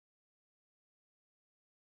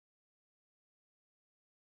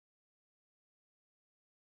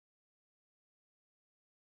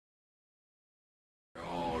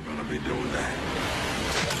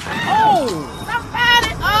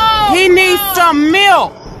some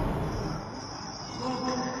milk!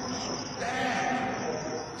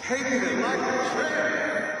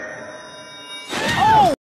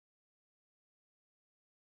 Oh!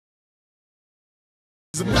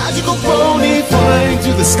 There's a magical pony flying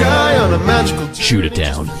through the sky on a magical... Shoot it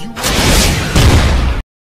down.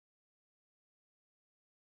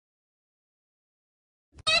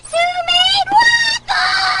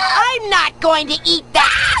 I'm not going to eat that!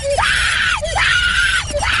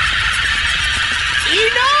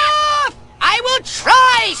 Enough! I will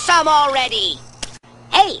try some already!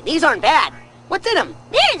 Hey, these aren't bad. What's in them?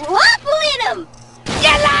 There's waffle in them!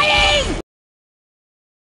 You're lying!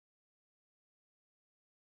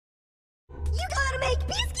 You gotta make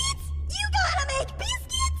biscuits! You gotta make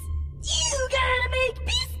biscuits! You gotta make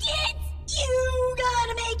biscuits! You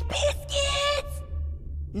gotta make biscuits!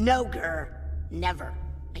 No, Gur. Never.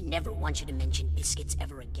 I never want you to mention biscuits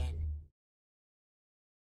ever again.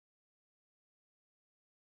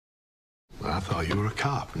 Well, I thought you were a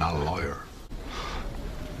cop, not a lawyer.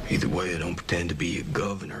 Either way, I don't pretend to be a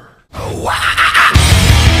governor.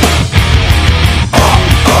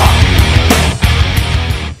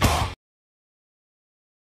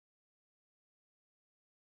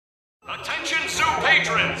 Attention zoo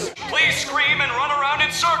patrons! Please scream and run around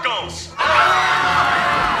in circles!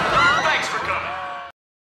 Thanks for coming.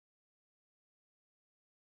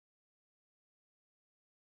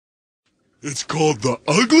 It's called the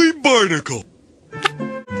Ugly Barnacle.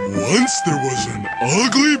 Once there was an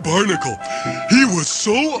ugly barnacle. He was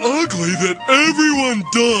so ugly that everyone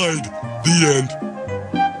died. The end.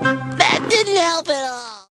 That didn't help at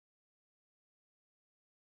all.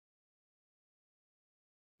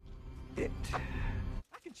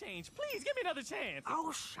 I can change. Please, give me another chance.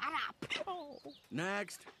 Oh, shut up. Oh.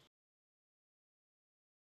 Next.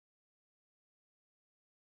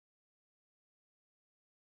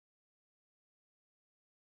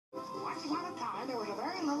 Once upon a time, there was a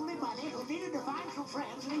very lonely bunny who needed to find some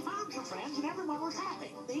friends, and he found some friends, and everyone was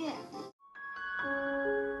happy. The end.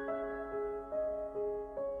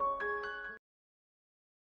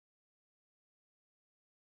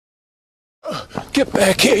 Get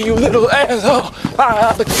back here, you little asshole!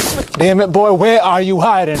 Damn it, boy, where are you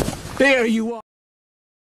hiding? There you are!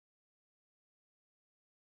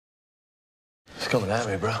 It's coming at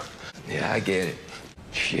me, bro. Yeah, I get it.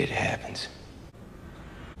 Shit happens.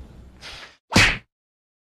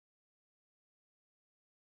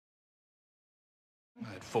 I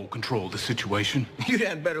had full control of the situation. You'd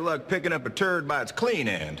had better luck picking up a turd by its clean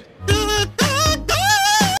end.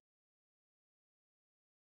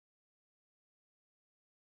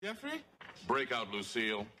 Jeffrey? Break out,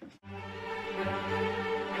 Lucille.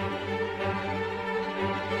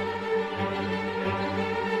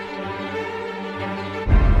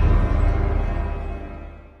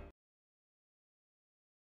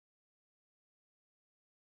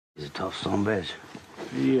 He's a tough son of a bitch.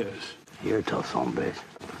 He is. You're a tough son of a bitch.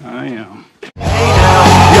 I am.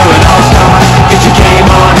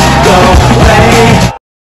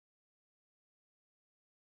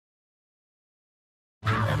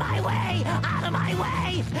 Out of my way! Out of my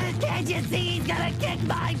way! Can't you see he's gonna kick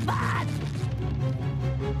my butt?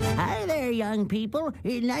 Hi there, young people.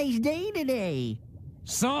 Nice day today.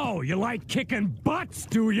 So, you like kicking butts,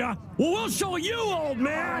 do ya? Well, we'll show you, old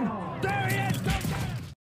man! There he is!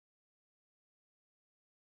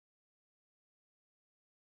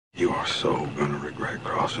 You are so gonna regret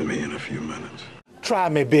crossing me in a few minutes. Try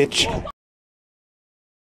me, bitch.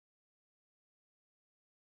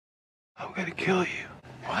 I'm gonna kill you.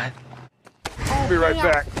 What? I'll be right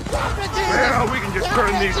back. Well, we can just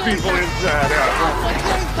turn these people inside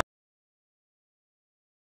out.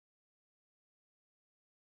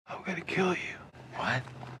 I'm gonna kill you. What?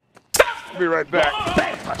 I'll be right back.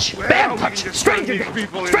 Bad touch. Well, Bad we touch. can just Stranger turn these danger.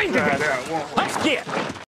 people Stranger inside danger. out, won't we? Let's get.